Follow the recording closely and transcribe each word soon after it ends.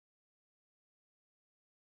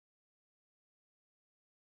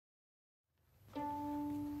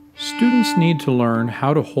Students need to learn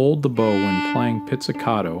how to hold the bow when playing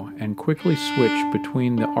pizzicato and quickly switch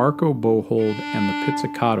between the arco bow hold and the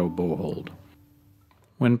pizzicato bow hold.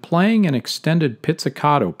 When playing an extended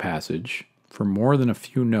pizzicato passage, for more than a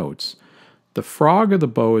few notes, the frog of the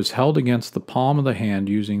bow is held against the palm of the hand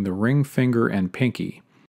using the ring finger and pinky.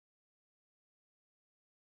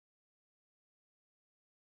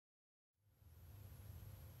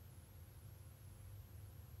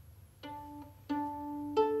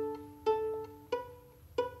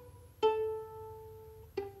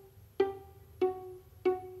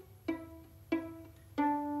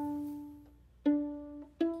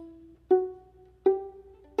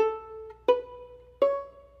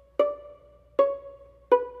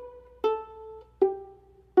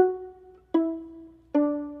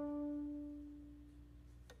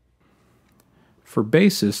 For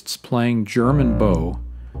bassists playing German bow,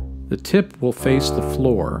 the tip will face the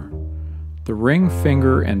floor. The ring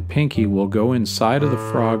finger and pinky will go inside of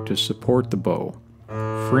the frog to support the bow,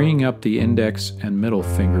 freeing up the index and middle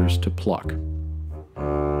fingers to pluck.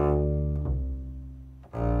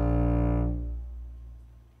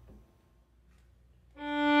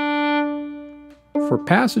 For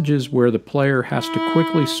passages where the player has to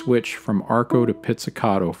quickly switch from arco to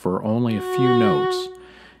pizzicato for only a few notes,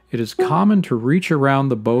 it is common to reach around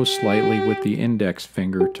the bow slightly with the index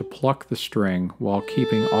finger to pluck the string while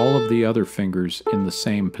keeping all of the other fingers in the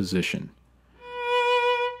same position.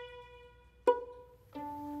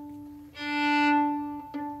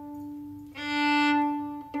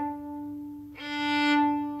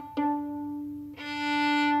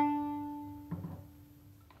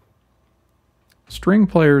 String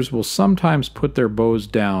players will sometimes put their bows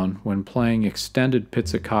down when playing extended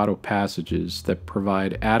pizzicato passages that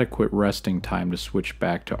provide adequate resting time to switch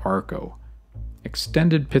back to arco.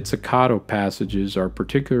 Extended pizzicato passages are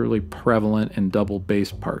particularly prevalent in double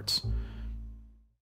bass parts,